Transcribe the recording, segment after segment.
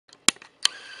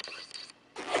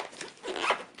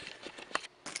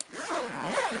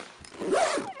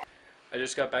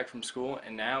just got back from school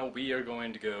and now we are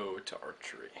going to go to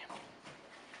archery.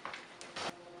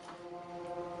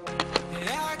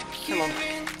 Come on.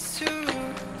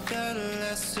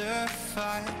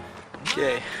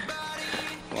 Okay,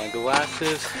 my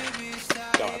glasses,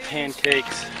 got my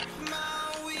pancakes,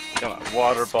 got my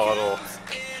water bottle.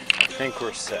 I think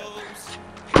we're set.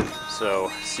 So,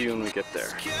 see you when we get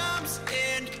there.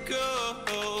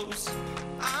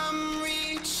 I'm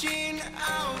reaching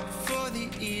out for the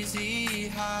easy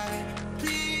high.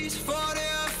 Please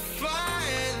fortify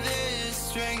this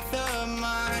strength of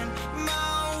mine.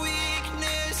 My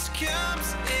weakness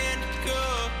comes and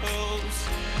goes.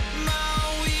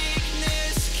 My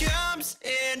weakness comes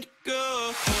and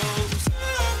goes.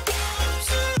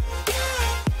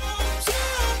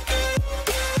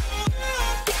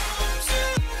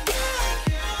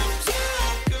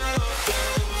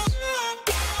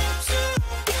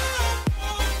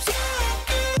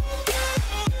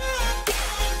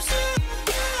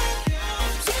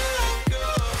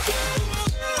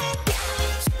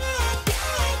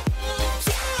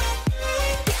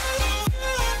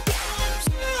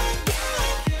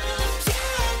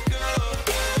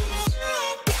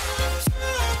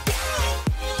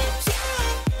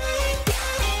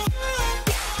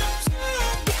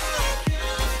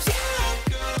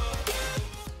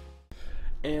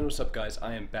 And what's up, guys?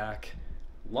 I am back.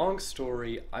 Long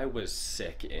story, I was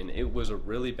sick and it was a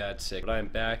really bad sick, but I am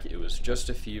back. It was just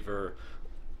a fever.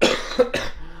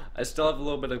 I still have a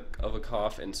little bit of a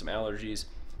cough and some allergies,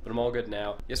 but I'm all good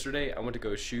now. Yesterday I went to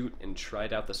go shoot and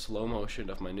tried out the slow motion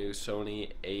of my new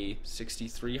Sony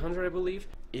a6300, I believe.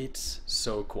 It's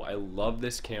so cool. I love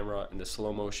this camera, and the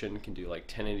slow motion can do like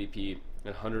 1080p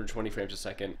and 120 frames a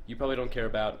second. You probably don't care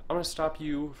about. I'm gonna stop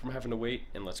you from having to wait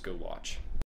and let's go watch.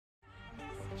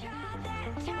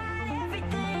 Yeah.